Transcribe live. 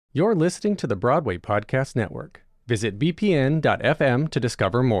You're listening to the Broadway Podcast Network. Visit bpn.fm to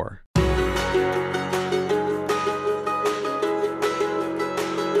discover more.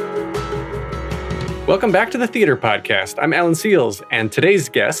 Welcome back to the Theater Podcast. I'm Alan Seals, and today's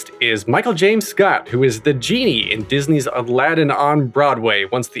guest is Michael James Scott, who is the genie in Disney's Aladdin on Broadway,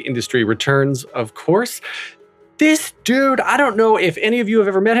 once the industry returns, of course. This dude, I don't know if any of you have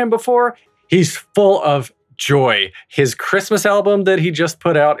ever met him before. He's full of joy. His Christmas album that he just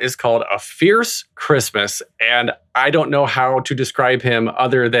put out is called A Fierce Christmas, and I don't know how to describe him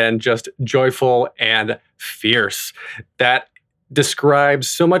other than just joyful and fierce. That describes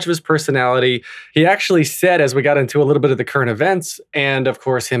so much of his personality. He actually said, as we got into a little bit of the current events, and of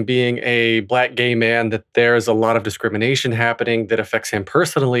course him being a Black gay man, that there's a lot of discrimination happening that affects him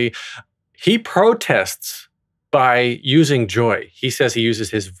personally. He protests by using joy. He says he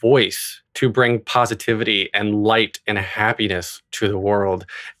uses his voice to bring positivity and light and happiness to the world.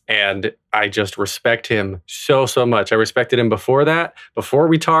 And I just respect him so much. I respected him before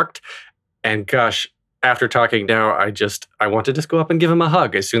we talked. And gosh, after talking now, I want to just go up and give him a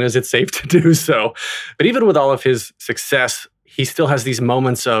hug as soon as it's safe to do so. But even with all of his success, he still has these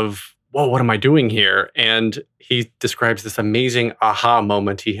moments of, whoa, what am I doing here? And he describes this amazing aha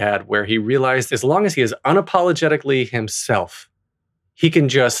moment he had where he realized as long as he is unapologetically himself, he can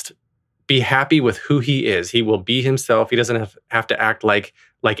just be happy with who he is. He will be himself. He doesn't have to act like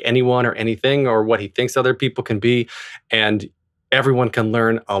anyone or anything or what he thinks other people can be. And everyone can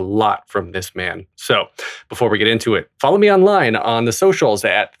learn a lot from this man. So before we get into it, follow me online on the socials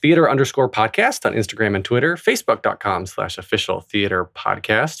at theater_podcast on Instagram and Twitter, facebook.com/official theater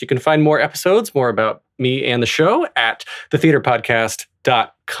podcast. You can find more episodes, more about me and the show at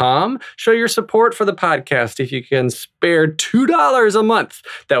thetheaterpodcast.com. Show your support for the podcast if you can spare $2 a month.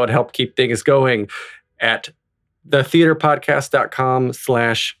 That would help keep things going at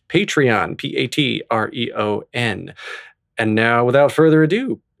thetheaterpodcast.com/Patreon, Patreon. And now, without further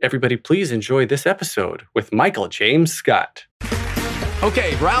ado, everybody please enjoy this episode with Michael James Scott.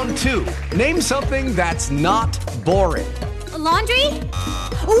 Okay, round two. Name something that's not boring. A laundry?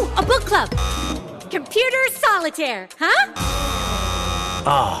 Ooh, a book club. Computer solitaire, huh?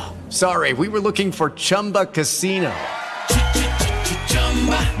 Ah, sorry, we were looking for Chumba Casino.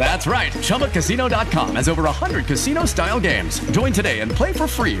 That's right, ChumbaCasino.com has over 100 casino-style games. Join today and play for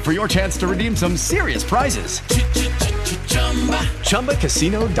free for your chance to redeem some serious prizes.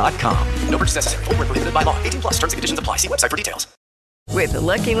 ChumbaCasino.com. No purchase necessary. Void where prohibited by law. 18+ terms and conditions apply. See website for details. With the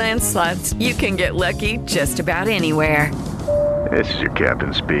Lucky Land Slots, you can get lucky just about anywhere. This is your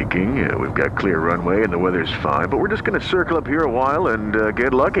captain speaking. We've got clear runway and the weather's fine, but we're just going to circle up here a while and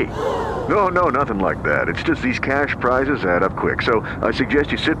get lucky. No, nothing like that. It's just these cash prizes add up quick. So I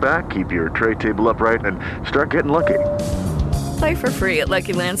suggest you sit back, keep your tray table upright, and start getting lucky. Play for free at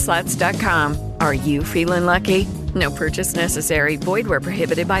LuckyLandSlots.com. Are you feeling lucky? No purchase necessary. Void where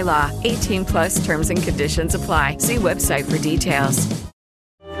prohibited by law. 18+ terms and conditions apply. See website for details.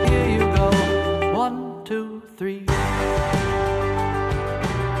 Here you go. 1, 2, 3.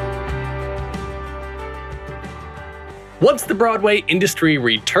 Once the Broadway industry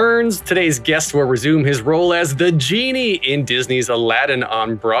returns, today's guest will resume his role as the genie in Disney's Aladdin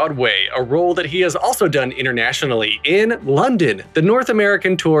on Broadway, a role that he has also done internationally in London, the North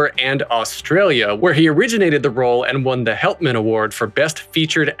American tour, and Australia, where he originated the role and won the Helpman Award for Best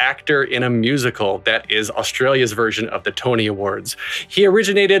Featured Actor in a Musical. That is Australia's version of the Tony Awards. He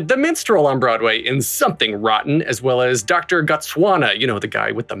originated The Minstrel on Broadway in Something Rotten, as well as Dr. Gotswana, the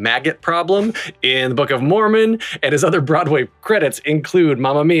guy with the maggot problem, in the Book of Mormon, and his other Broadway credits include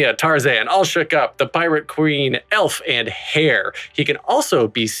Mamma Mia, Tarzan, All Shook Up, The Pirate Queen, Elf, and Hair. He can also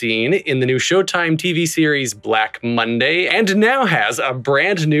be seen in the new Showtime TV series Black Monday, and now has a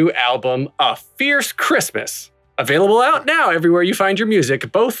brand new album, A Fierce Christmas. Available out now everywhere you find your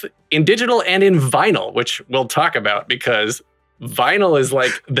music, both in digital and in vinyl, which we'll talk about because vinyl is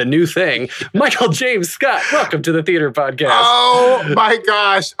like the new thing. Michael James Scott, welcome to the Theater Podcast. Oh my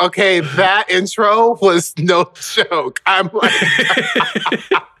gosh. Okay, that intro was no joke. I'm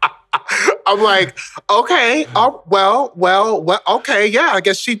like, okay, oh, well, okay, yeah, I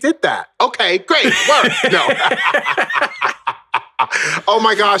guess she did that. Okay, great, work. No. Oh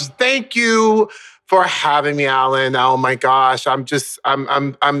my gosh, thank you for having me, Alan. Oh my gosh, I'm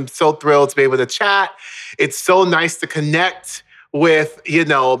so thrilled to be able to chat. It's so nice to connect with,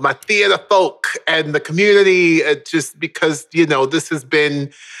 my theater folk and the community, just because, this has been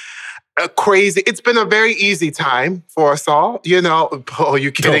Crazy. It's been a very easy time for us all. Oh,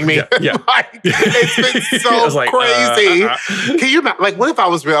 you kidding me? Yeah. Like, it's been so like, crazy. Can you imagine? Like, what if I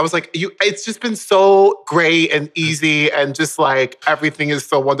was real? I was like, it's just been so great and easy and just like everything is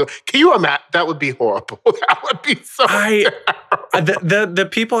so wonderful. Can you imagine? That would be horrible. That would be so terrible. The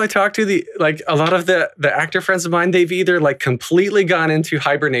people I talk to, a lot of the actor friends of mine, they've either like completely gone into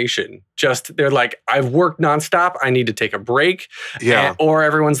hibernation. They're like, I've worked nonstop. I need to take a break. Yeah. Or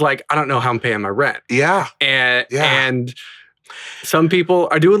everyone's like, I don't know how I'm paying my rent. Yeah. And some people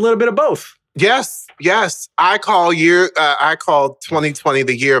are doing a little bit of both. Yes. I call 2020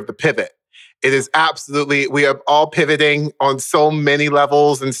 the year of the pivot. It is absolutely, we are all pivoting on so many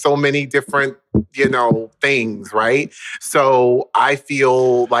levels and so many different, things, right? So I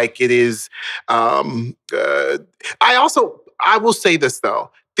feel like it is, I will say this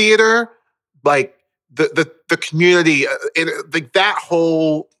though, theater, like the community, like that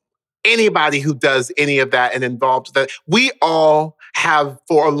whole, anybody who does any of that and involved with that, we all have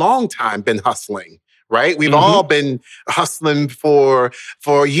for a long time been hustling. Right? We've all been hustling for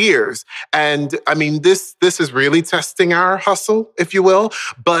years. And I mean, this is really testing our hustle, if you will.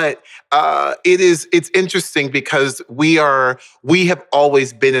 But it's interesting because we have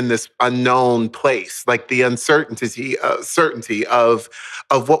always been in this unknown place, like the certainty of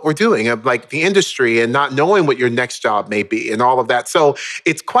what we're doing, of like the industry and not knowing what your next job may be and all of that. So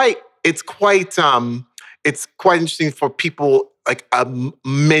it's quite interesting for people, like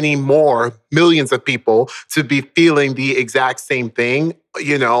many more millions of people, to be feeling the exact same thing,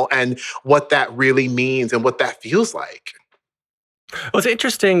 and what that really means and what that feels like. Well, it's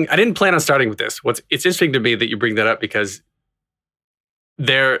interesting. I didn't plan on starting with this. It's interesting to me that you bring that up because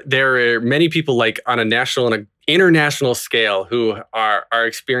there are many people, like on a national and an international scale, who are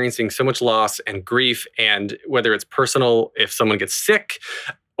experiencing so much loss and grief, and whether it's personal, if someone gets sick,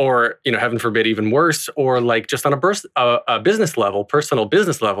 or, heaven forbid, even worse, or like just on a business level, personal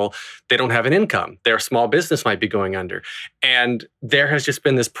business level, they don't have an income. Their small business might be going under. And there has just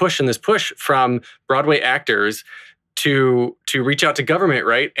been this push from Broadway actors to reach out to government,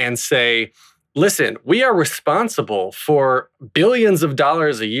 right? And say, listen, we are responsible for billions of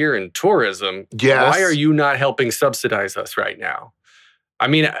dollars a year in tourism. Yes. Why are you not helping subsidize us right now? I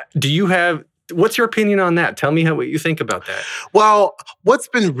mean, what's your opinion on that? Tell me what you think about that. Well, what's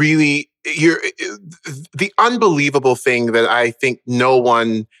been really the unbelievable thing that I think no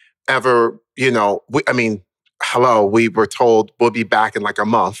one ever, we were told we'll be back in like a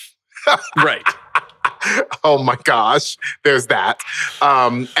month. Right. Oh my gosh, there's that.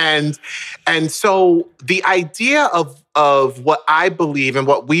 And so the idea of what I believe and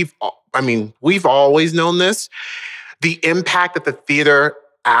what we've always known this, the impact that the theater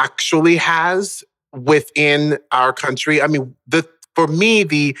actually has within our country. I mean, for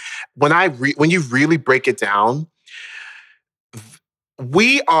me, when you really break it down,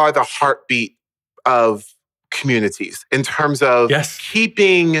 we are the heartbeat of communities in terms of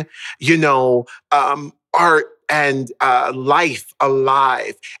keeping, art and life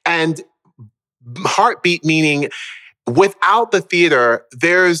alive. And heartbeat meaning without the theater,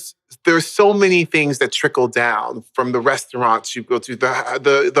 there's so many things that trickle down from the restaurants you go to,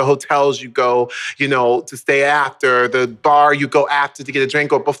 the hotels you go, to stay after, the bar you go after to get a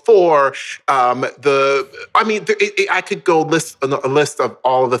drink or before. I could go list a list of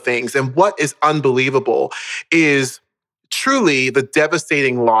all of the things. And what is unbelievable is truly the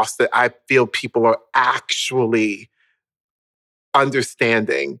devastating loss that I feel people are actually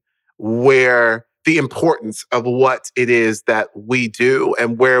understanding, where the importance of what it is that we do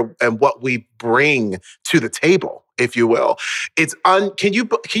and what we bring to the table, if you will. Can you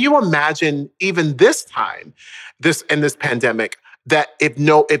imagine even this time, this pandemic, that if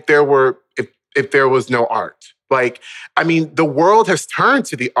there was no art? Like, I mean, the world has turned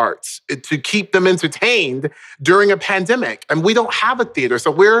to the arts to keep them entertained during a pandemic, and we don't have a theater.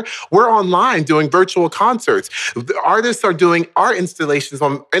 So we're online doing virtual concerts. The artists are doing art installations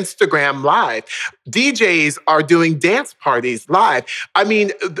on Instagram Live. DJs are doing dance parties live. I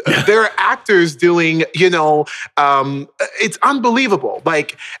mean, there are actors doing, it's unbelievable.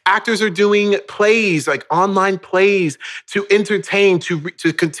 Like, actors are doing plays, like online plays, to entertain, to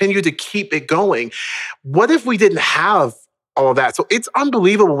continue to keep it going. What if we didn't have all of that? So it's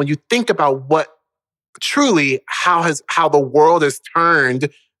unbelievable when you think about how the world has turned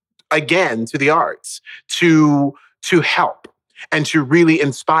again to the arts to help and to really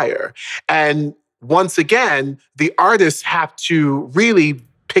inspire. And once again, the artists have to really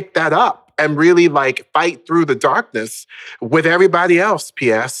pick that up and really like fight through the darkness with everybody else,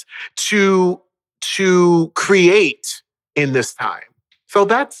 PS, to create in this time. So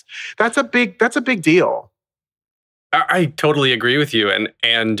that's a big deal. I totally agree with you.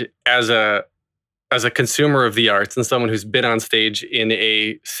 And as a consumer of the arts and someone who's been on stage in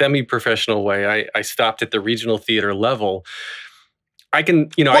a semi-professional way, I stopped at the regional theater level. I can,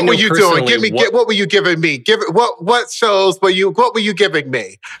 I know What were you doing? personally What were you giving me? What shows what were you giving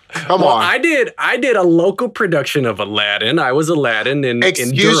me? Come on. I did a local production of Aladdin. I was Aladdin in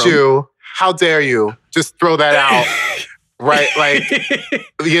Excuse Durham. you. How dare you? Just throw that out. Right? Like,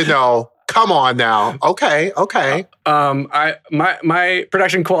 come on now. Okay. My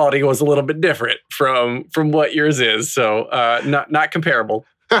production quality was a little bit different from what yours is, so not comparable.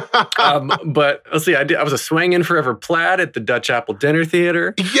 But let's see, I was a swangin' Forever Plaid at the Dutch Apple Dinner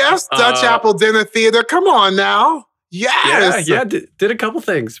Theater. Yes, Dutch Apple Dinner Theater. Come on now. Yes. Yeah, did a couple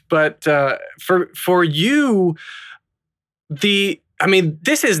things, but for you,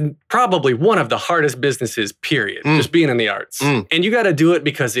 this is probably one of the hardest businesses, period. Just being in the arts. And you got to do it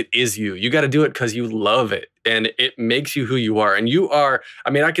because it is you. You got to do it because you love it and it makes you who you are. And you are,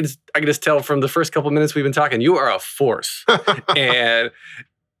 I can just tell from the first couple minutes we've been talking, you are a force.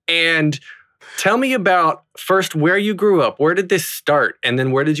 and tell me about first where you grew up. Where did this start? And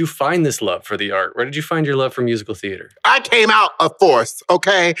then where did you find this love for the art? Where did you find your love for musical theater? I came out a force,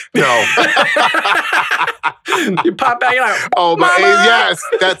 okay? No. You pop back out. Oh, but yes,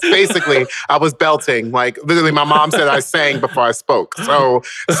 that's basically, I was belting. Like, literally, my mom said I sang before I spoke. So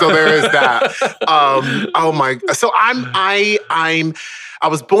there is that. So I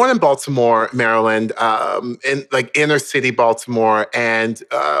was born in Baltimore, Maryland, in like inner city Baltimore, and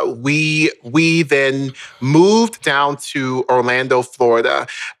we then moved down to Orlando, Florida,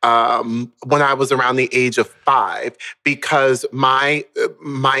 when I was around the age of 5, because my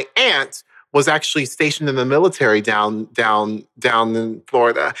aunt was actually stationed in the military down in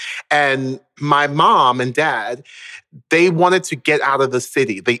Florida, and my mom and dad, they wanted to get out of the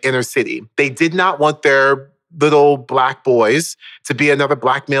city, the inner city. They did not want their little Black boys to be another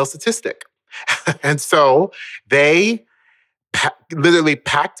Black male statistic. And so they literally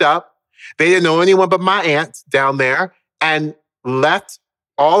packed up. They didn't know anyone but my aunt down there and left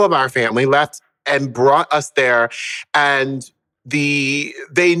all of our family, left and brought us there. And they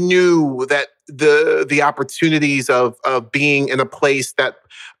knew that the opportunities of being in a place that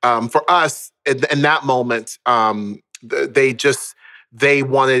for us in that moment, they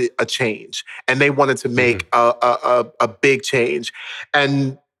wanted a change and they wanted to make a big change.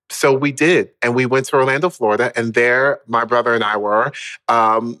 And so we did. And we went to Orlando, Florida, and there my brother and I were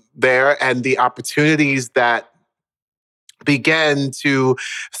there, and the opportunities that began to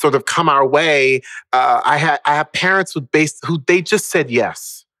sort of come our way. I have parents who they just said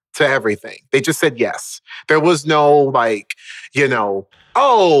yes to everything. They just said yes. There was no I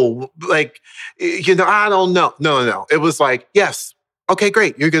don't know. No. It was like, yes. Okay,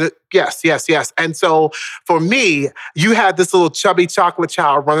 great. You're gonna, yes. And so for me, you had this little chubby chocolate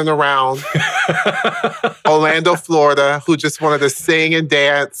child running around Orlando, Florida, who just wanted to sing and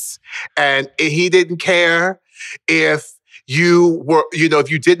dance. And he didn't care if you were, if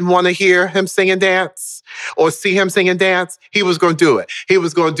you didn't want to hear him sing and dance or see him sing and dance, he was going to do it. He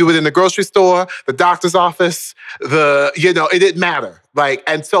was going to do it in the grocery store, the doctor's office, it didn't matter.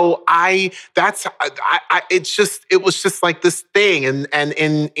 And so it was just like this thing. And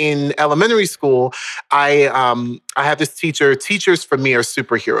in elementary school, I had this teacher. Teachers for me are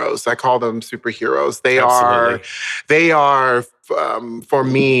superheroes. I call them superheroes. They are for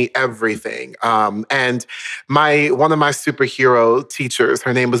me everything. And one of my superhero teachers,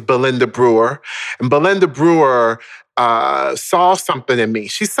 her name was Belinda Brewer, and Belinda Brewer saw something in me.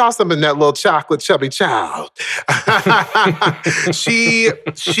 She saw something in that little chocolate chubby child. she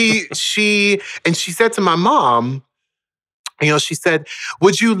said to my mom, she said,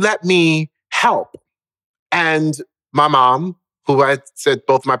 "Would you let me help?" And my mom, who I said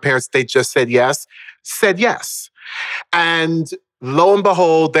both my parents, they just said yes. And lo and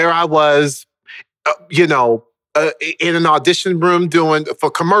behold, there I was, in an audition room doing for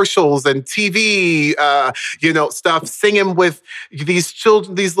commercials and TV, stuff, singing with these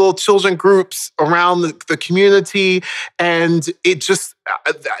little children groups around the community. And it just,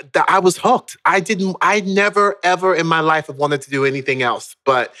 I was hooked. I never, ever in my life have wanted to do anything else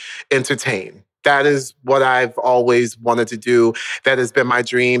but entertain. That is what I've always wanted to do. That has been my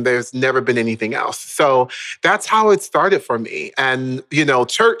dream. There's never been anything else. So that's how it started for me. And,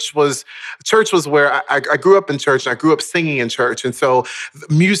 church was where I grew up in church, and I grew up singing in church. And so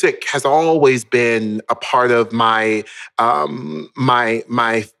music has always been a part of my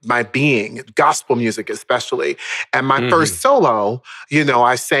my being, gospel music especially. And my first solo,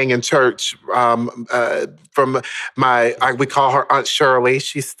 I sang in church from we call her Aunt Shirley.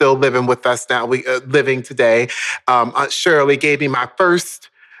 She's still living with us now. We living today. Aunt Shirley gave me my first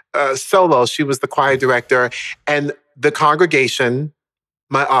solo. She was the choir director, and the congregation,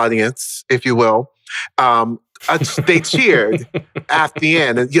 my audience, if you will, they cheered at the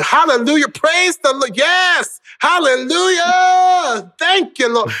end. And hallelujah, praise the Lord. Yes, hallelujah. Thank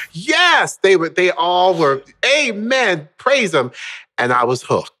you, Lord. Yes, they all were, amen, praise him. And I was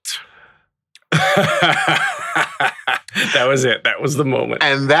hooked. That was it. That was the moment.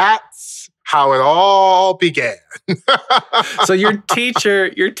 And that's how it all began. So your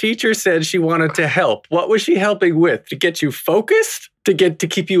teacher said she wanted to help. What was she helping with? To get you focused? To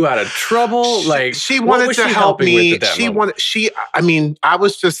keep you out of trouble? She wanted to help me. I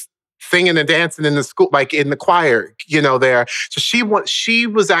was just singing and dancing in the school, like in the choir, there. So she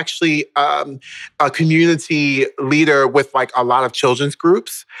was actually a community leader with like a lot of children's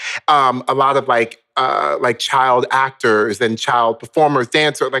groups, a lot of like child actors and child performers,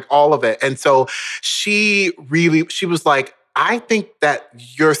 dancers, like all of it. And so she was like, I think that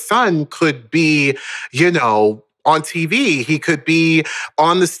your son could be, on TV. He could be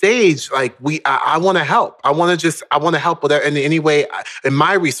on the stage. Like I want to help. I want to help with that in any way, in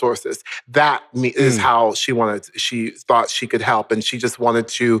my resources. That is how she thought she could help. And she just wanted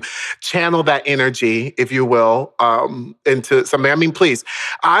to channel that energy, if you will, into something. I mean, please,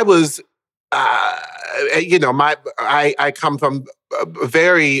 I was, I come from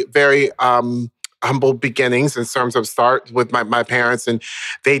very, very, humble beginnings in terms of start with my parents, and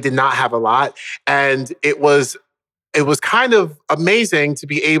they did not have a lot. And it was kind of amazing to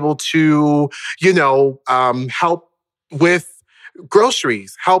be able to, help with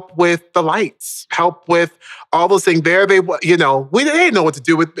groceries, help with the lights, help with all those things. There they didn't know what to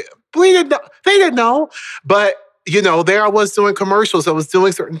do with. They didn't know, but there I was doing commercials. I was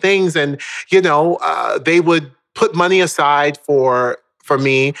doing certain things, and they would put money aside for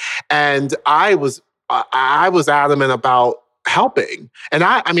me, and I was adamant about helping. And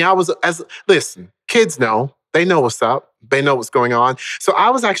listen, kids know. They know what's up. They know what's going on. So I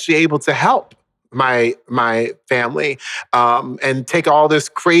was actually able to help my family and take all this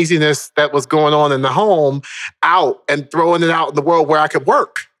craziness that was going on in the home out and throwing it out in the world where I could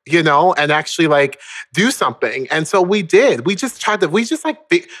work, and actually like do something. And so we did. We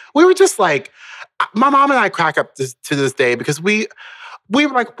were just like, my mom and I crack up to this day because we were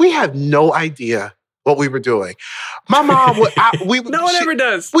like, we had no idea what we were doing. My mom would, no one ever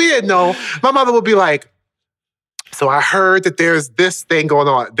does. We didn't know. My mother would be like, so I heard that there's this thing going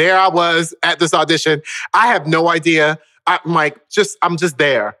on. There I was at this audition. I have no idea. I'm just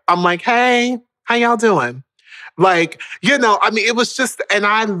there. I'm like, hey, how y'all doing? Like, it was just, and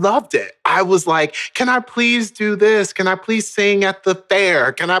I loved it. I was like, can I please do this? Can I please sing at the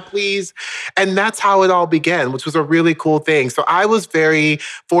fair? Can I please? And that's how it all began, which was a really cool thing. So I was very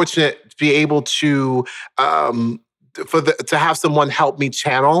fortunate to be able to, to have someone help me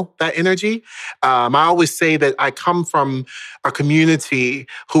channel that energy. I always say that I come from a community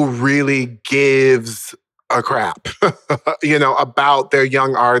who really gives a crap, about their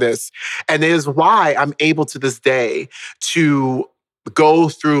young artists. And it is why I'm able to this day to go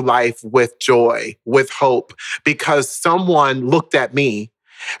through life with joy, with hope, because someone looked at me,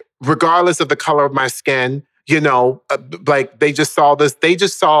 regardless of the color of my skin, like they just saw this. They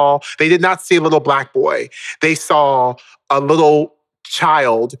did not see a little black boy. They saw a little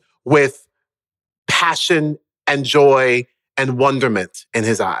child with passion and joy and wonderment in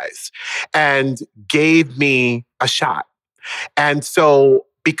his eyes, and gave me a shot. And so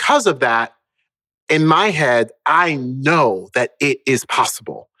because of that, in my head, I know that it is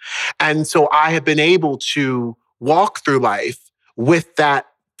possible. And so I have been able to walk through life with that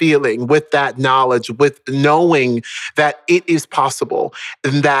feeling, with that knowledge, with knowing that it is possible,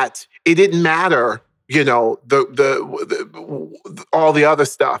 and that it didn't matter, all the other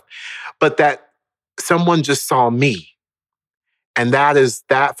stuff, but that someone just saw me. And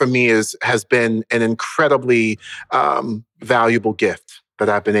that for me has been an incredibly valuable gift that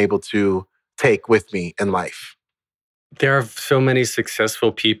I've been able to take with me in life. There are so many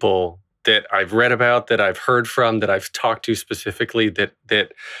successful people that I've read about, that I've heard from, that I've talked to specifically,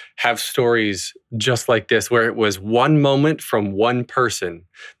 that have stories just like this, where it was one moment from one person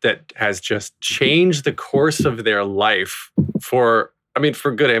that has just changed the course of their life for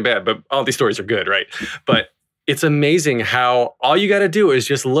good and bad, but all these stories are good, right? But it's amazing how all you got to do is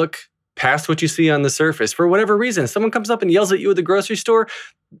just look past what you see on the surface. For whatever reason, someone comes up and yells at you at the grocery store,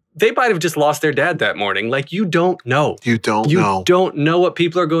 they might have just lost their dad that morning. Like, you don't know. You don't know. You don't know what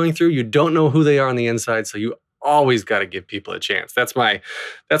people are going through. You don't know who they are on the inside. So you always got to give people a chance. That's my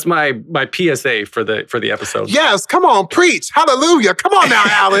PSA for the episode. Yes, come on, preach. Hallelujah. Come on now,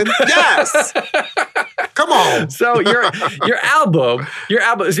 Alan. Yes. Come on. So your album,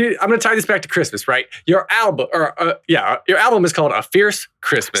 see, I'm going to tie this back to Christmas, right? Your album is called A Fierce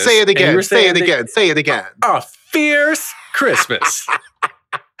Christmas. Say it again. Say it again. A Fierce Christmas.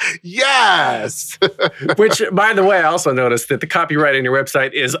 Yes. Which, by the way, I also noticed that the copyright on your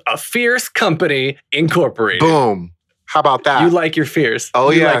website is A Fierce Company Incorporated. Boom. How about that? You like your fierce. Oh,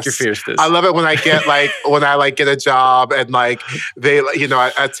 you yes. like your fierceness. I love it when I get get a job and they,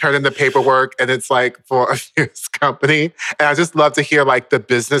 I turn in the paperwork and it's for a fierce company. And I just love to hear the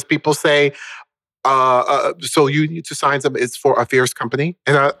business people say, so you need to sign some, it's for a fierce company.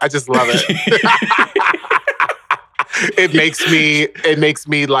 And I just love it. It makes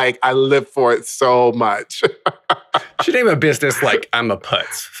me I live for it so much. Should name a business I'm a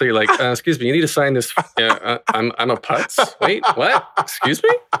Putz. So you're excuse me, you need to sign this. I'm a Putz. Wait, what? Excuse me?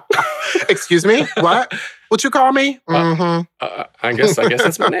 Excuse me? What? What you call me? I guess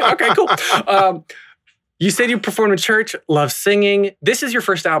that's my name. Okay, cool. You said you performed in church, love singing. This is your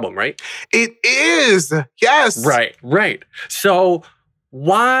first album, right? It is. Yes. Right. So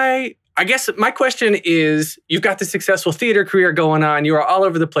why? I guess my question is, you've got this successful theater career going on. You are all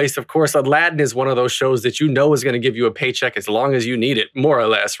over the place. Of course, Aladdin is one of those shows that you know is going to give you a paycheck as long as you need it, more or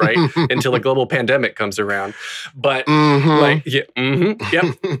less, right? Until a global pandemic comes around. But yep.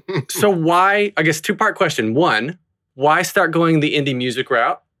 So why, I guess, two-part question. One, why start going the indie music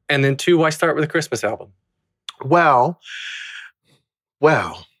route? And then two, why start with a Christmas album? Well.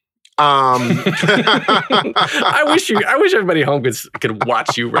 I wish everybody home could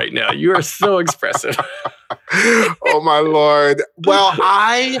watch you right now. You are so expressive. Oh my Lord. Well,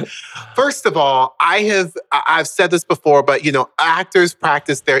 first of all, I've said this before, but actors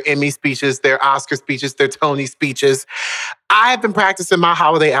practice their Emmy speeches, their Oscar speeches, their Tony speeches. I've been practicing my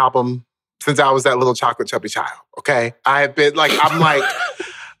holiday album since I was that little chocolate chubby child. Okay. I have been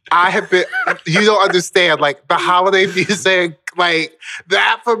you don't understand, the holiday music,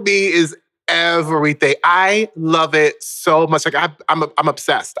 that for me is everything. I love it so much. I'm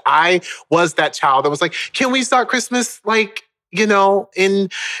obsessed. I was that child that was can we start Christmas in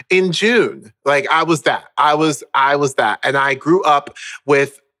June? I was that. I was that. And I grew up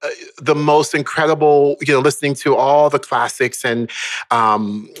with the most incredible, listening to all the classics and,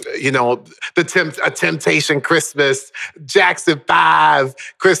 Temptation Christmas, Jackson 5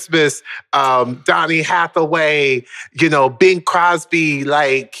 Christmas, Donny Hathaway, Bing Crosby,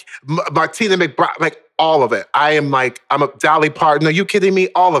 Martina McBride, all of it. I'm a Dolly Parton. Are you kidding me?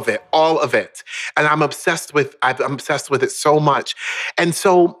 All of it. And I'm obsessed with it so much. And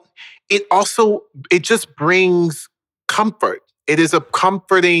so it just brings comfort. It is a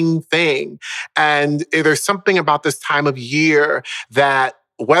comforting thing. And there's something about this time of year that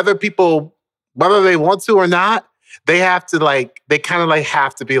whether they want to or not, they have to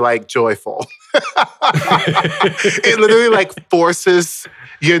have to be joyful. It literally forces,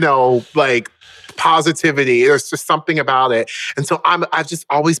 positivity. There's just something about it. And so I've just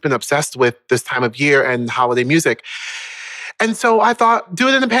always been obsessed with this time of year and holiday music. And so I thought, do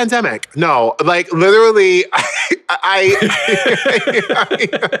it in a pandemic. No, literally,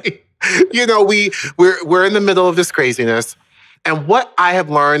 we're in the middle of this craziness. And what I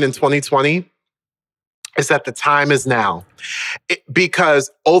have learned in 2020 is that the time is now. Because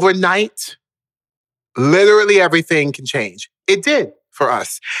overnight, literally everything can change. It did for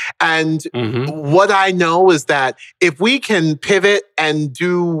us. And what I know is that if we can pivot and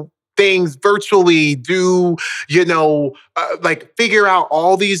do things virtually, figure out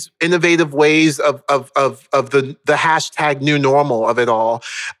all these innovative ways of the hashtag new normal of it all.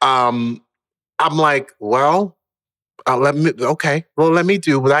 I'm let me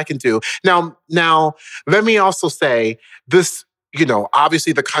do what I can do. Now, let me also say this,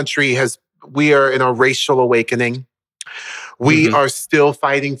 obviously the country we are in a racial awakening. We are still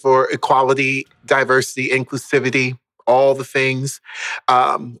fighting for equality, diversity, inclusivity, all the things.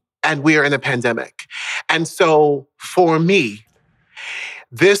 And we are in a pandemic. And so for me,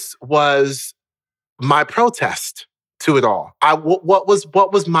 this was my protest to it all. What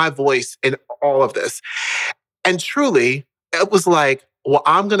was my voice in all of this? And truly, it was like, well,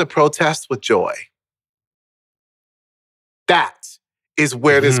 I'm going to protest with joy. That is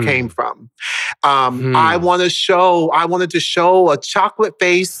where this came from. I wanted to show a chocolate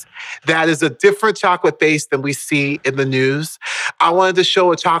face that is a different chocolate face than we see in the news. I wanted to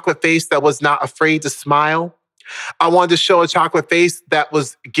show a chocolate face that was not afraid to smile. I wanted to show a chocolate face that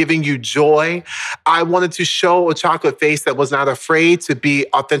was giving you joy. I wanted to show a chocolate face that was not afraid to be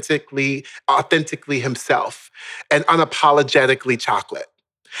authentically himself and unapologetically chocolate.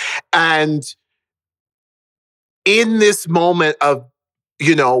 And in this moment of,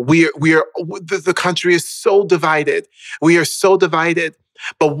 the country is so divided. We are so divided.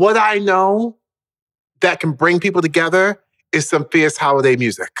 But what I know that can bring people together is some fierce holiday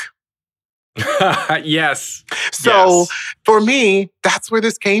music. Yes. So for me, that's where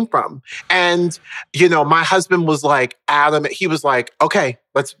this came from. And, my husband was like adamant. He was like, okay,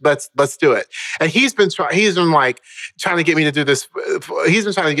 let's do it. And he's been trying to get me to do this. He's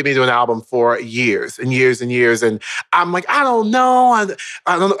been trying to get me to do an album for years and years and years. And I'm like, I don't know. I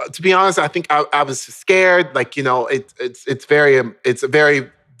don't know. To be honest, I think I was scared. It's very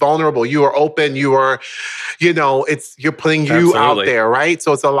vulnerable. You are open. You are, you're putting you out there, right?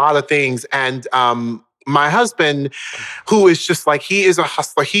 So it's a lot of things. And my husband, who is just like, he is a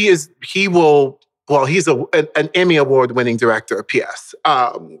hustler. He's an Emmy Award winning director, P.S.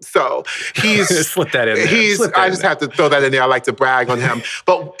 So he's slip that in there. I just have to throw that in there. I like to brag on him.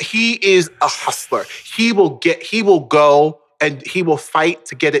 But he is a hustler. He will go and he will fight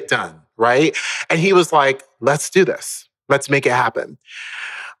to get it done, right? And he was like, let's do this. Let's make it happen.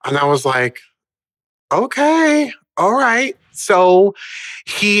 And I was like, okay, all right. So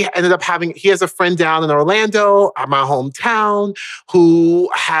he has a friend down in Orlando, my hometown, who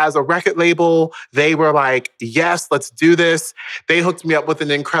has a record label. They were like, yes, let's do this. They hooked me up with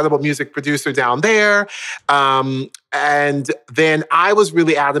an incredible music producer down there. And then I was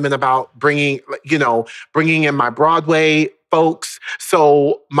really adamant about bringing in my Broadway folks.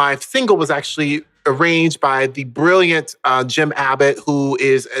 So my single was actually arranged by the brilliant Jim Abbott, who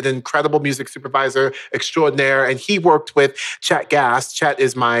is an incredible music supervisor extraordinaire. And he worked with Chet Gass. Chet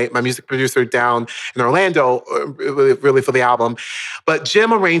is my music producer down in Orlando, really for the album. But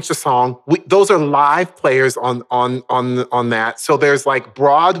Jim arranged the song. Those are live players on that. So there's like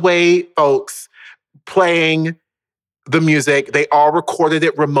Broadway folks playing the music. They all recorded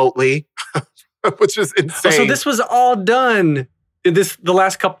it remotely, which is insane. So this was all done in the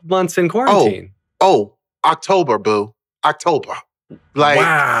last couple months in quarantine. Oh, October, boo. October.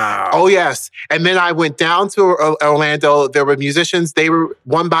 Wow. Oh, yes. And then I went down to Orlando. There were musicians. They were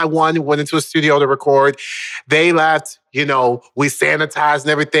one by one, went into a studio to record. They left, we sanitized and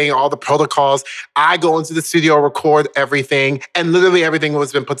everything, all the protocols. I go into the studio, record everything, and literally everything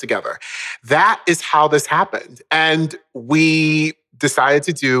was been put together. That is how this happened. And we decided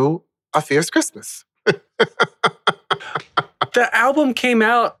to do a Fierce Christmas. The album came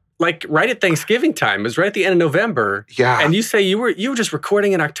out right at Thanksgiving time. It was right at the end of November. Yeah. And you say you were just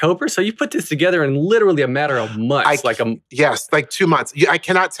recording in October, so you put this together in literally a matter of months. Yes, 2 months. I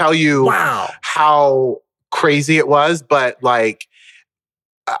cannot tell you how crazy it was, but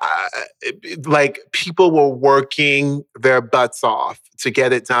people were working their butts off to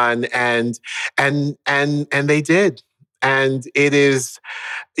get it done, and they did. And it is,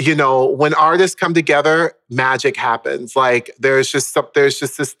 when artists come together, magic happens. There's just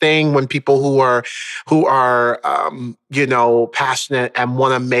this thing when people who are passionate and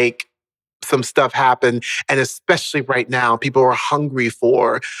want to make some stuff happen. And especially right now, people are hungry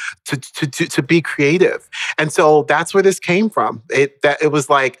to be creative. And so that's where this came from. It was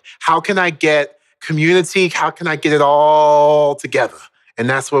like, how can I get community? How can I get it all together? And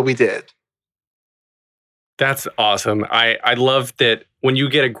that's what we did. That's awesome. I love that when you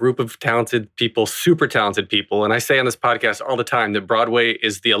get a group of talented people, super talented people, and I say on this podcast all the time that Broadway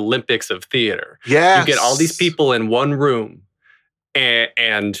is the Olympics of theater. Yes. You get all these people in one room,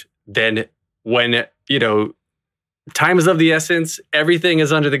 and then when, time is of the essence, everything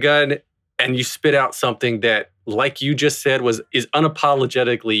is under the gun, and you spit out something that, like you just said, is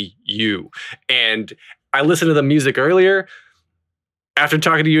unapologetically you. And I listened to the music earlier. After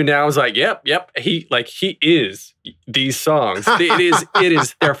talking to you now, I was like, yep. He is these songs.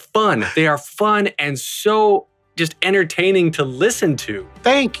 They're fun. They are fun and so just entertaining to listen to.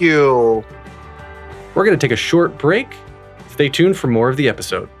 Thank you. We're going to take a short break. Stay tuned for more of the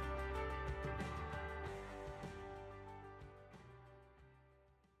episode.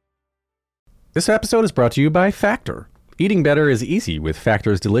 This episode is brought to you by Factor. Eating better is easy with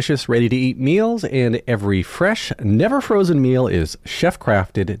Factor's delicious, ready-to-eat meals, and every fresh, never-frozen meal is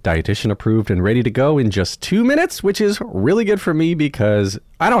chef-crafted, dietitian-approved, and ready to go in just 2 minutes, which is really good for me because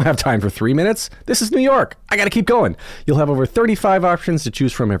I don't have time for 3 minutes. This is New York. I gotta keep going. You'll have over 35 options to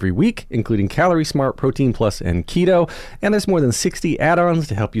choose from every week, including Calorie Smart, Protein Plus, and Keto, and there's more than 60 add-ons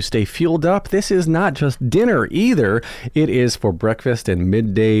to help you stay fueled up. This is not just dinner either. It is for breakfast and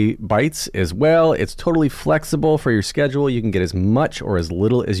midday bites as well. It's totally flexible for your schedule. You can get as much or as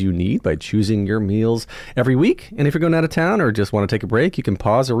little as you need by choosing your meals every week. And if you're going out of town or just want to take a break, you can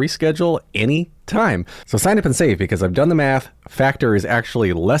pause or reschedule any time. So sign up and save because I've done the math. Factor is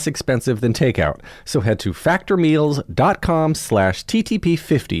actually less expensive than takeout. So head to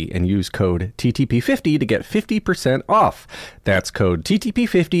factormeals.com/TTP50 and use code TTP50 to get 50% off. That's code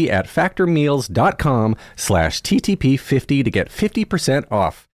TTP50 at factormeals.com/TTP50 to get 50%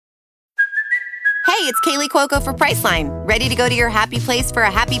 off. Hey, it's Kaylee Cuoco for Priceline. Ready to go to your happy place for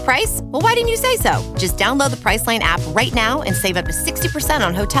a happy price? Well, why didn't you say so? Just download the Priceline app right now and save up to 60%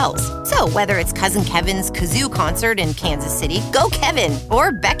 on hotels. So whether it's Cousin Kevin's Kazoo Concert in Kansas City, go Kevin,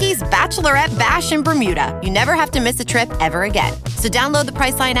 or Becky's Bachelorette Bash in Bermuda, you never have to miss a trip ever again. So download the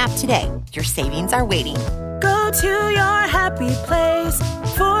Priceline app today. Your savings are waiting. Go to your happy place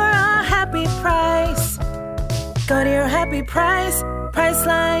for a happy price. Go to your happy price,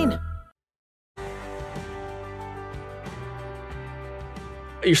 Priceline.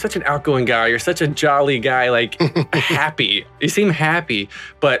 You're such an outgoing guy. You're such a jolly guy, like happy. You seem happy.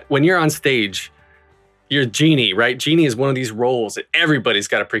 But when you're on stage, you're Genie, right? Genie is one of these roles that everybody's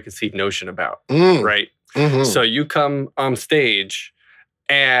got a preconceived notion about, right? Mm-hmm. So you come on stage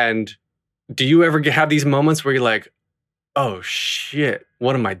and do you ever have these moments where you're like, oh shit,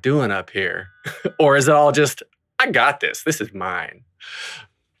 what am I doing up here? Or is it all just, I got this. This is mine.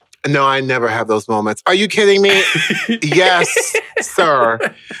 No, I never have those moments. Are you kidding me? Yes, sir.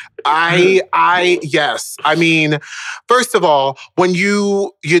 Yes. I mean, first of all, when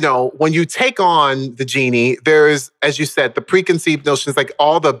you take on the Genie, there's, as you said, the preconceived notions, like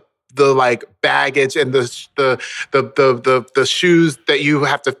all the like baggage and the shoes that you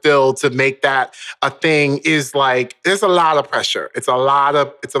have to fill to make that a thing is like, there's a lot of pressure. It's a lot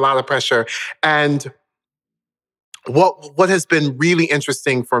of pressure. And what has been really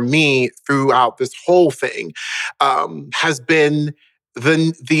interesting for me throughout this whole thing has been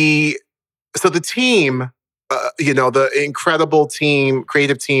the team, the incredible team,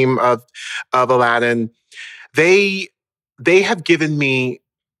 creative team of Aladdin. They have given me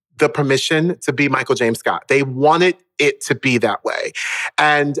the permission to be Michael James Scott. They wanted it to be that way.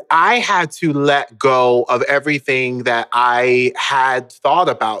 And I had to let go of everything that I had thought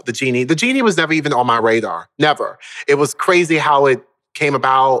about the Genie. The Genie was never even on my radar. Never. It was crazy how it came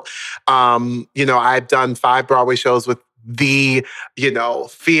about. I've done 5 Broadway shows with the,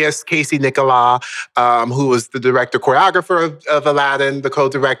 fierce Casey Nicola, who was the director, choreographer of Aladdin, the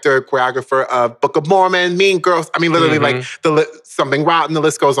co-director, choreographer of Book of Mormon, Mean Girls. I mean, literally like Something Rotten, the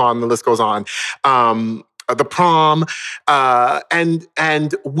list goes on. The Prom. And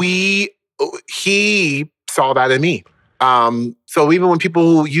he saw that in me. So even when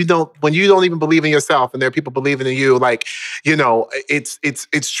people when you don't even believe in yourself and there are people believing in you, like,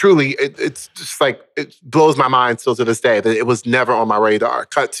 it's truly, it's just like, it blows my mind still to this day that it was never on my radar.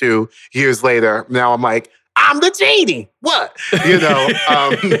 Cut to years later. Now I'm like, I'm the Genie. What?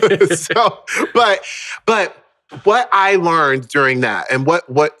 But what I learned during that and what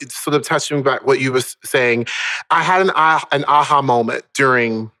sort of touching back what you were saying, I had an aha moment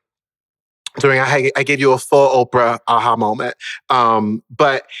during I gave you a full Oprah aha moment.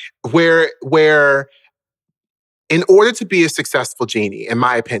 But where in order to be a successful Genie, in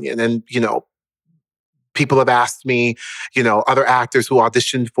my opinion, and people have asked me, other actors who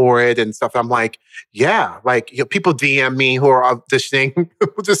auditioned for it and stuff. I'm like, yeah, like people DM me who are auditioning,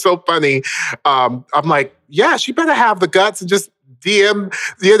 which is so funny. I'm like, yeah, she better have the guts and just DM,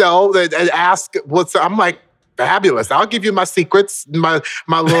 and ask I'm like, fabulous. I'll give you my secrets, my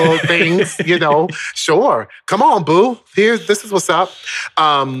little things, Sure. Come on, boo. This is what's up.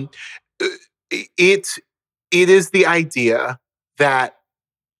 It is the idea that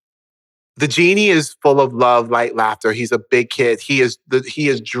the Genie is full of love, light, laughter. He's a big kid. He is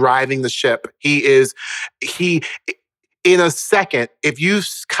driving the ship. In a second, if you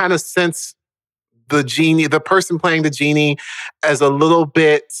kind of sense the Genie, the person playing the Genie as a little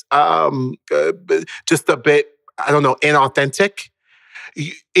bit, just a bit, I don't know, inauthentic,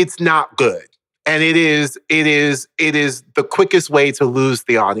 it's not good. And it is the quickest way to lose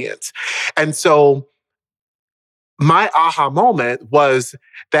the audience. And so my aha moment was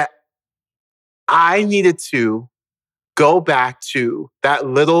that I needed to go back to that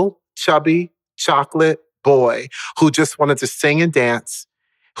little chubby chocolate boy who just wanted to sing and dance,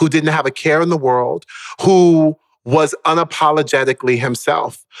 who didn't have a care in the world, who was unapologetically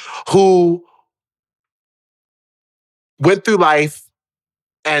himself, who went through life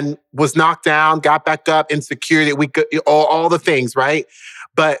and was knocked down, got back up, insecurity, all the things, right?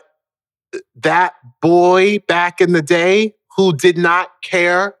 But that boy back in the day who did not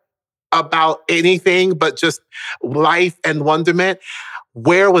care about anything but just life and wonderment,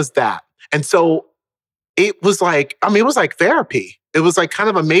 where was that? And so it was like, it was like therapy. It was like kind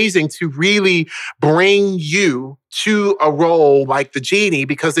of amazing to really bring you to a role like the genie,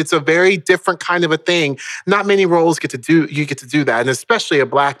 because it's a very different kind of a thing. Not many roles you get to do that. And especially a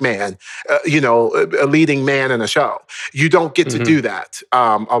Black man, a leading man in a show. You don't get to do that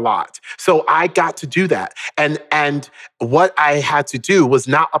a lot. So I got to do that. And what I had to do was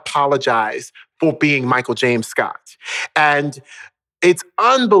not apologize for being Michael James Scott. And it's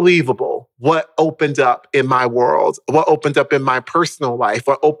unbelievable what opened up in my world, what opened up in my personal life,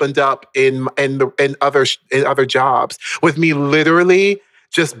 what opened up in other jobs, with me literally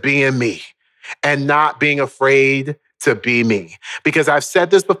just being me and not being afraid to be me. Because I've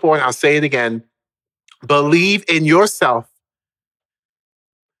said this before and I'll say it again. Believe in yourself.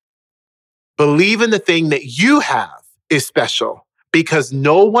 Believe in the thing that you have is special, because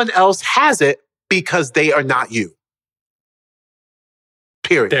no one else has it, because they are not you.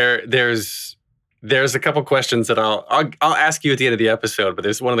 Period. There's a couple questions that I'll ask you at the end of the episode, but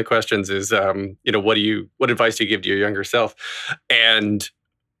there's one of the questions is, what advice do you give to your younger self? And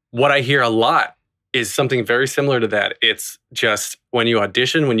what I hear a lot is something very similar to that. It's just when you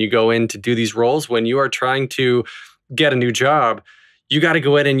audition, when you go in to do these roles, when you are trying to get a new job, you got to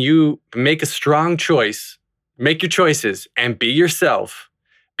go in and you make a strong choice, make your choices, and be yourself.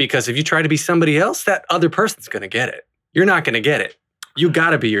 Because if you try to be somebody else, that other person's going to get it. You're not going to get it. You got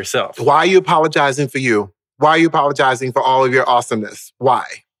to be yourself. Why are you apologizing for you? Why are you apologizing for all of your awesomeness? Why?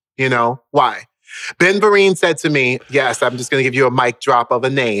 Why? Ben Vereen said to me, yes, I'm just going to give you a mic drop of a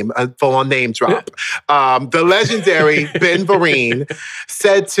name, a full-on name drop. The legendary Ben Vereen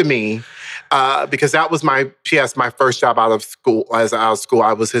said to me, because that was my first job out of school.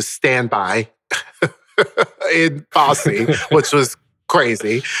 I was his standby in Bossy, which was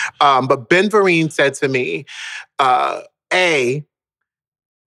crazy. But Ben Vereen said to me,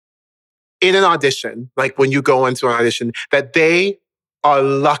 in an audition, like when you go into an audition, that they are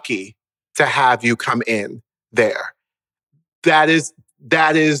lucky to have you come in there. That is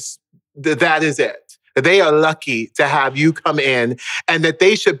it. They are lucky to have you come in, and that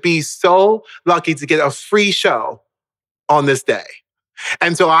they should be so lucky to get a free show on this day.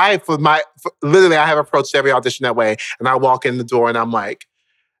 And so literally I have approached every audition that way, and I walk in the door and I'm like,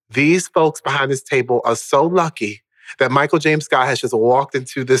 these folks behind this table are so lucky that Michael James Scott has just walked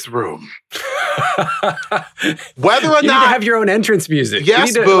into this room. Whether or not you need to have your own entrance music. Yes, you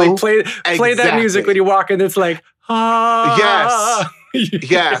need to boo. play that music when you walk in. It's like, yes,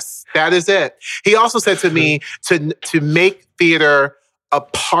 that is it. He also said to me to make theater a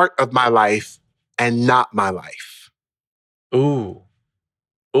part of my life and not my life. Ooh,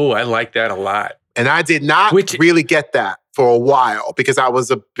 I like that a lot. And I did not really get that for a while, because I was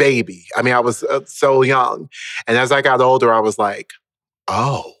a baby. I was so young. And as I got older, I was like,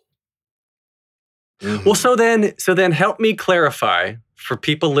 oh. Mm-hmm. Well, so then help me clarify for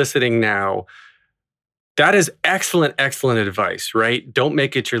people listening now. That is excellent advice, right? Don't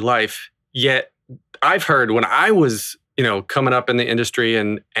make it your life. Yet I've heard when I was, coming up in the industry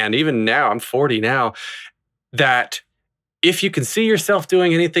and even now, I'm 40 now, that if you can see yourself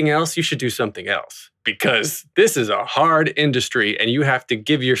doing anything else, you should do something else. Because this is a hard industry and you have to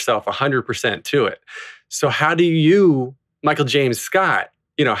give yourself 100% to it. So how do you, Michael James Scott,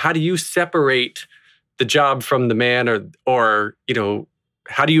 how do you separate the job from the man, or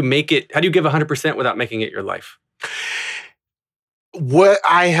how do you give 100% without making it your life? What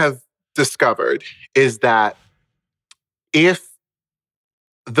I have discovered is that if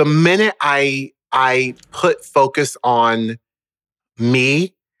the minute I put focus on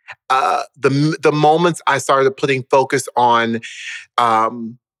me, the moments I started putting focus on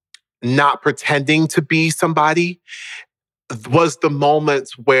not pretending to be somebody, was the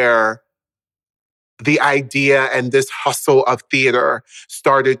moments where the idea and this hustle of theater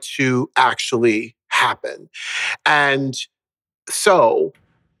started to actually happen. And so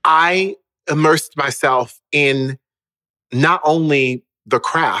I immersed myself in not only the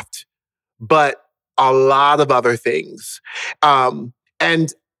craft, but a lot of other things.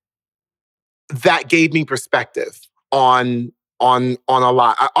 And that gave me perspective on a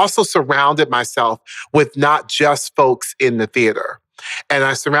lot. I also surrounded myself with not just folks in the theater. And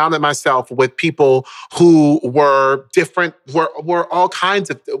I surrounded myself with people who were different, were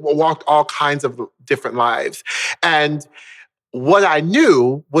walked all kinds of different lives. And what I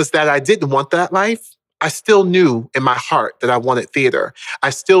knew was that I didn't want that life. I still knew in my heart that I wanted theater. I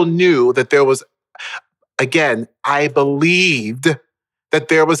still knew that there was, again, I believed that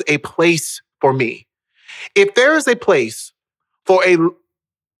there was a place for me. If there is a place for a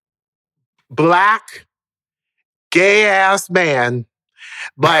Black, gay-ass man,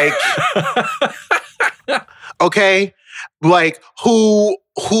 like, okay, like who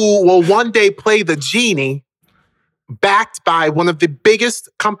will one day play the genie, backed by one of the biggest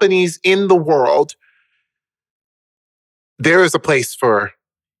companies in the world, there is a place for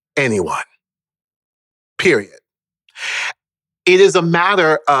anyone. Period. It is a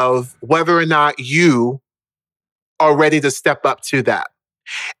matter of whether or not you are ready to step up to that.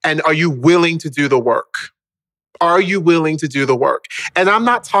 And are you willing to do the work? Are you willing to do the work? And I'm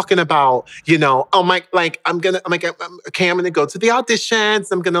not talking about, I'm gonna go to the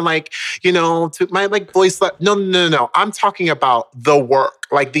auditions. I'm gonna to my voice. No. I'm talking about the work,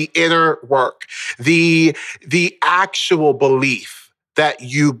 like the inner work, the actual belief that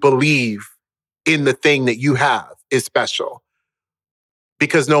you believe in the thing that you have is special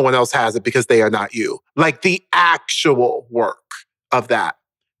because no one else has it because they are not you. Like the actual work of that.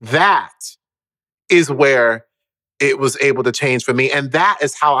 That is where it was able to change for me. And that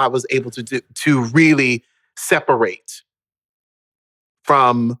is how I was able to really separate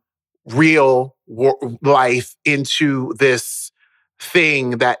from real life into this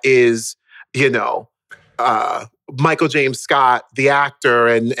thing that is, Michael James Scott, the actor,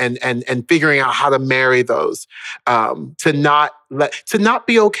 and figuring out how to marry those, to not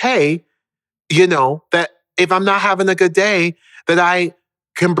be okay, that if I'm not having a good day, that I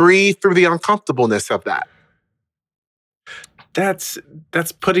can breathe through the uncomfortableness of that. That's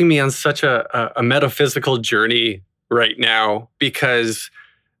putting me on such a metaphysical journey right now, because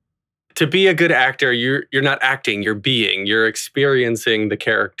to be a good actor, you're not acting, you're being, you're experiencing the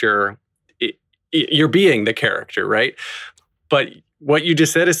character, you're being the character, right? But what you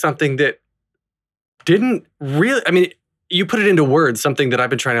just said is something that didn't really, you put it into words, something that I've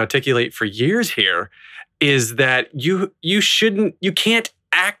been trying to articulate for years here, is that you can't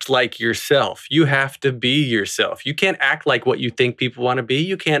act like yourself. You have to be yourself. You can't act like what you think people want to be.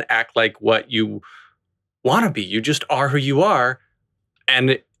 You can't act like what you want to be. You just are who you are.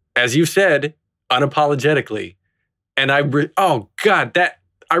 And as you said, unapologetically. And I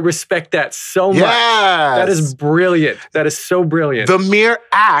respect that so much. Yes. That is brilliant. That is so brilliant. The mere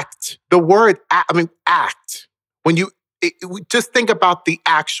act, the word, act. When you just think about the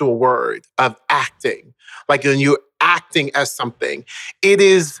actual word of acting, like when you're acting as something, it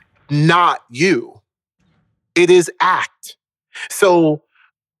is not you. It is act. So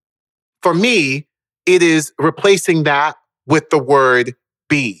for me, it is replacing that with the word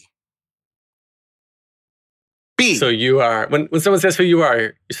be. Be. So you are, when someone says who you are,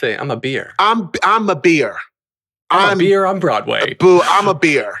 you say, I'm a beer. I'm a beer. I'm a beer on Broadway. Boo, I'm a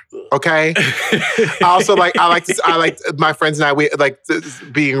beer. Okay. I like my friends and I, we like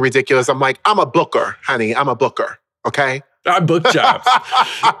being ridiculous. I'm like, I'm a booker, honey. I'm a booker. Okay. I book jobs.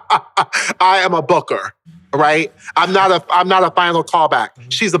 I am a booker. Right. I'm not a final callback.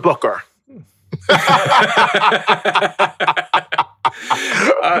 She's a booker.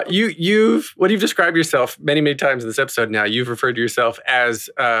 When you've described yourself many times in this episode now, you've referred to yourself as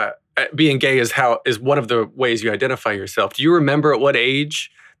being gay is one of the ways you identify yourself. Do you remember at what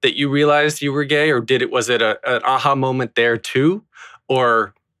age that you realized you were gay, or was it an aha moment there too,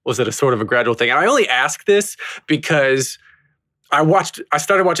 or was it a sort of a gradual thing? And I only ask this because I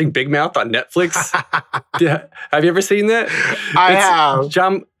started watching Big Mouth on Netflix. Yeah, have you ever seen that? I have.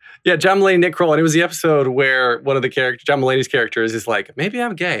 John Mulaney, Nick Kroll, and it was the episode where one of the characters, John Mulaney's character, is just like, maybe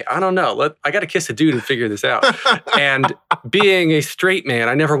I'm gay. I don't know. I got to kiss a dude and figure this out. And being a straight man,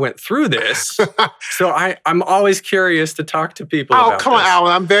 I never went through this. So I'm always curious to talk to people about come on, this.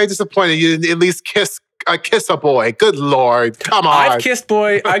 Alan. I'm very disappointed you didn't at least kiss a boy. Good Lord. Come on. I kissed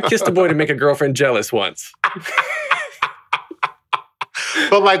a boy to make a girlfriend jealous once.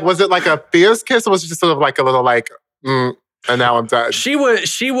 But was it like a fierce kiss, or was it just sort of like a little and now I'm done? She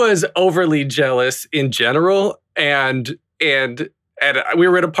was overly jealous in general, and we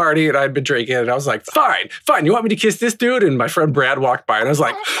were at a party and I'd been drinking and I was like, fine, you want me to kiss this dude? And my friend Brad walked by and I was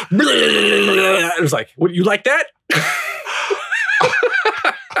like, I was like, what, you like that?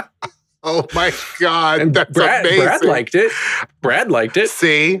 Oh my God, And that's Brad amazing. liked it. Brad liked it.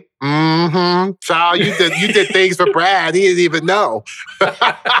 See? Mm-hmm. Child, you did things for Brad. He didn't even know.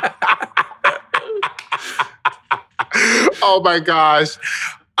 Oh my gosh.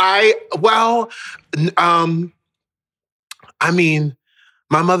 I mean,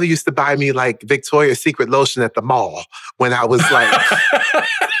 my mother used to buy me like Victoria's Secret lotion at the mall when I was like,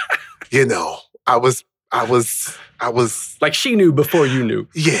 I was Like she knew before you knew.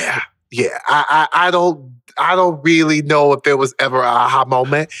 yeah. I don't really know if there was ever a aha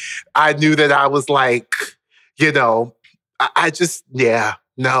moment. I knew that I was like, no.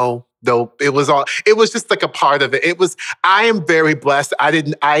 It was just like a part of it. I am very blessed.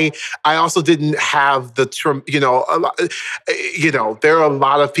 I also didn't have the term, there are a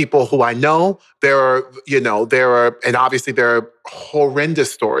lot of people who I know. And obviously there are horrendous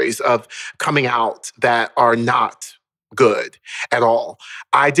stories of coming out that are not good at all.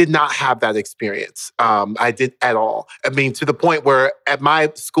 I did not have that experience. I did at all. I mean, to the point where at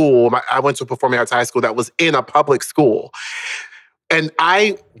my school, I went to a performing arts high school that was in a public school. And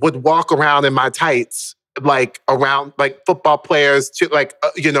I would walk around in my tights, like around like football players, to like,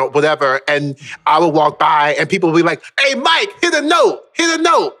 whatever. And I would walk by and people would be like, hey, Mike, hit a note. Hey,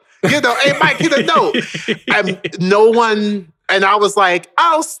 Mike, hit a note. And no one... And I was like,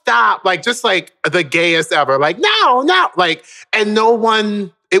 oh, stop. Like, just like the gayest ever. Like, no. Like, and no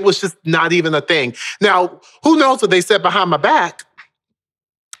one, it was just not even a thing. Now, who knows what they said behind my back?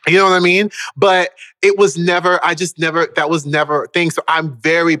 You know what I mean? But it was never, that was never a thing. So I'm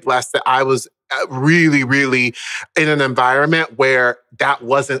very blessed that I was really, really in an environment where that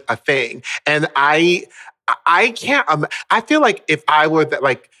wasn't a thing. And I feel like if I were that,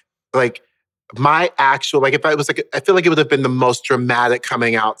 like, my actual, like if I was like, I feel like it would have been the most dramatic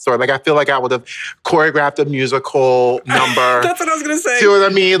coming out story. Like I feel like I would have choreographed a musical number. That's what I was going to say. Do you know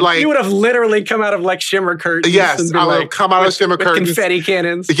what I mean? Like you would have literally come out of like shimmer curtains. Yes, I would have come out of shimmer curtains. Confetti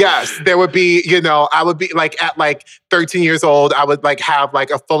cannons. Yes, there would be, I would be like at like 13 years old, I would like have like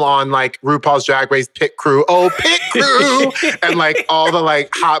a full on like RuPaul's Drag Race pit crew. Oh, pit crew! And like all the like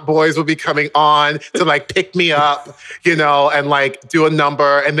hot boys would be coming on to like pick me up, and like do a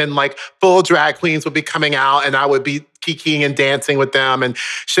number. And then like full drag queens would be coming out and I would be kikiing and dancing with them and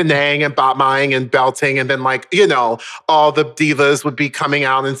shenanigans and bop-mying and belting. And then like, all the divas would be coming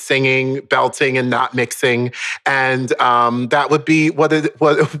out and singing, belting and not mixing. And that would be what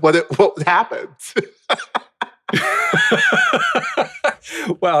happened.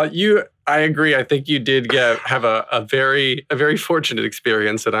 Well, I agree. I think you did have a very fortunate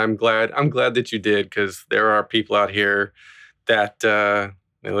experience, and I'm glad that you did, because there are people out here that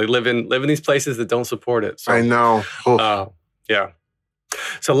they live in these places that don't support it. So, I know. Yeah.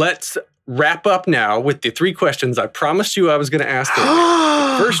 So let's wrap up now with the 3 questions I promised you I was going to ask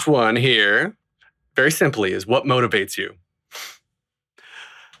earlier. The first one here, very simply, is what motivates you?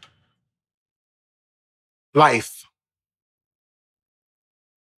 Life.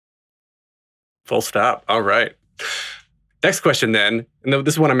 Full stop. All right. Next question then, and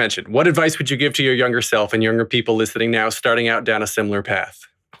this is one I mentioned. What advice would you give to your younger self and younger people listening now, starting out down a similar path?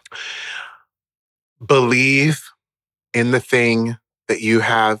 Believe in the thing that you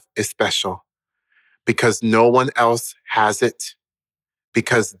have is special, because no one else has it,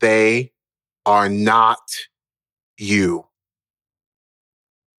 because they are not you.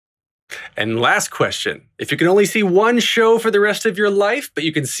 And last question. If you can only see one show for the rest of your life, but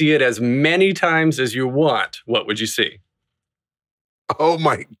you can see it as many times as you want, what would you see? Oh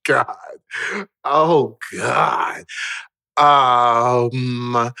my God. Oh God.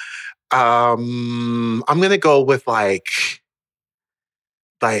 I'm gonna go with like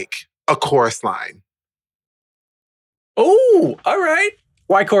a chorus line. Oh, all right.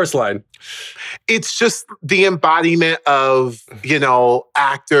 Why chorus line? It's just the embodiment of,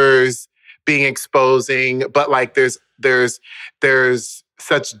 actors being exposing, but like there's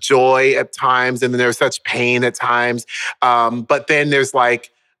such joy at times, and then there's such pain at times. But then there's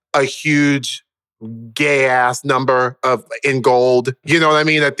like a huge gay ass number in gold, you know what I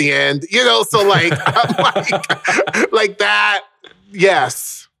mean, at the end. So like I'm like that.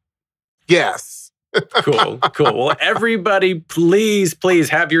 Yes. Cool. Well, everybody, please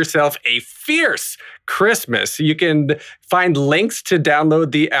have yourself a fierce Christmas. You can find links to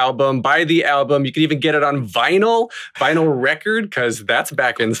download the album, buy the album. You can even get it on vinyl record, because that's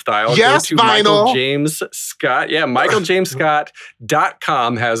back in style. Yes, go to vinyl. Michael James Scott. Yeah,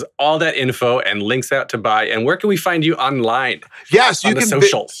 michaeljamescott.com has all that info and links out to buy. And where can we find you online? Yes, you can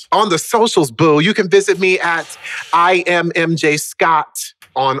socials. On the socials, boo. You can visit me at I am MJ Scott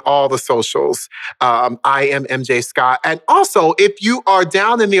on all the socials. I am MJ Scott. And also, if you are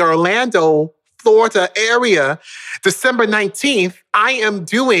down in the Orlando, Florida area, December 19th, I am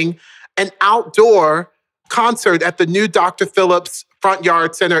doing an outdoor concert at the new Dr. Phillips Front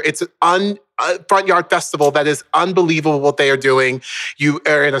Yard Center. It's an Front Yard Festival that is unbelievable what they are doing. You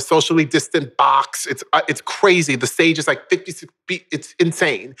are in a socially distant box. It's crazy. The stage is like 56 feet. It's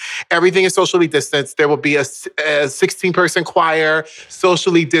insane. Everything is socially distanced. There will be a 16-person choir,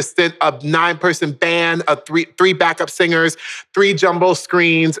 socially distant, a 9-person band, three backup singers, 3 jumbo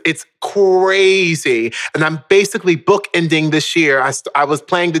screens. It's crazy. And I'm basically bookending this year. I was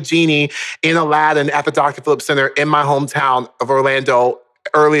playing the genie in Aladdin at the Dr. Phillips Center in my hometown of Orlando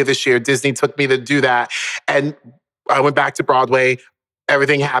earlier this year. Disney took me to do that. And I went back to Broadway.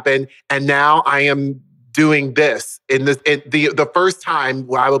 Everything happened. And now I am doing this the first time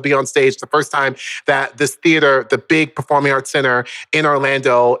where I will be on stage, the first time that this theater, the big Performing Arts Center in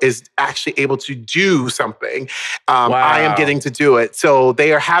Orlando, is actually able to do something. Wow. I am getting to do it. So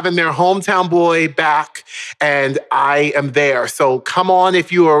they are having their hometown boy back, and I am there. So come on,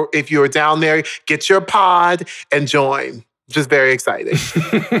 if you are down there, get your pod and join. Just very exciting.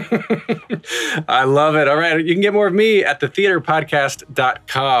 I love it. All right. You can get more of me at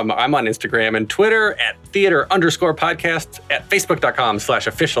thetheaterpodcast.com. I'm on Instagram and Twitter at theater_podcasts, at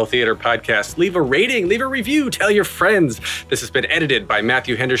facebook.com/official theater podcast. Leave a rating, leave a review, tell your friends. This has been edited by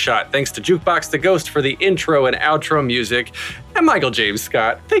Matthew Hendershot. Thanks to Jukebox the Ghost for the intro and outro music. And Michael James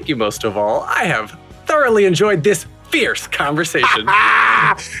Scott, thank you most of all. I have thoroughly enjoyed this fierce conversation.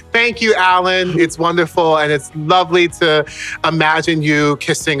 Thank you, Alan. It's wonderful, and it's lovely to imagine you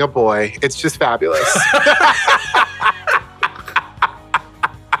kissing a boy. It's just fabulous.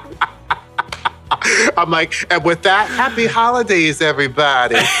 I'm like, and with that, happy holidays,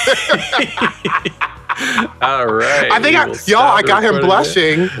 everybody. All right. I think I got him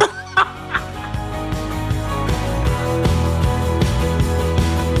blushing.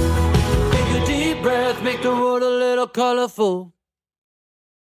 Make the world a little colorful.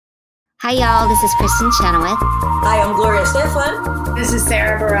 Hi, y'all. This is Kristen Chenoweth. Hi, I'm Gloria Stefan. This is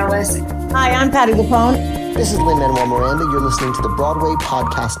Sarah Bareilles. Hi, I'm Patty LuPone. This is Lin-Manuel Miranda. You're listening to the Broadway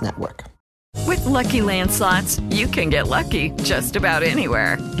Podcast Network. With Lucky Land Slots, you can get lucky just about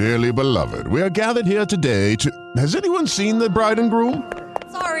anywhere. Dearly beloved, we are gathered here today to... Has anyone seen the bride and groom?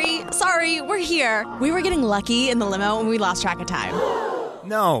 Sorry, we're here. We were getting lucky in the limo and we lost track of time.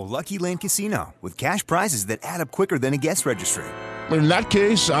 No, Lucky Land Casino, with cash prizes that add up quicker than a guest registry. In that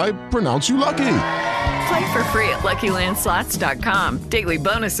case, I pronounce you lucky. Play for free at LuckyLandSlots.com. Daily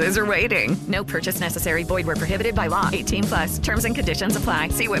bonuses are waiting. No purchase necessary. Void where prohibited by law. 18+. Terms and conditions apply.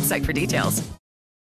 See website for details.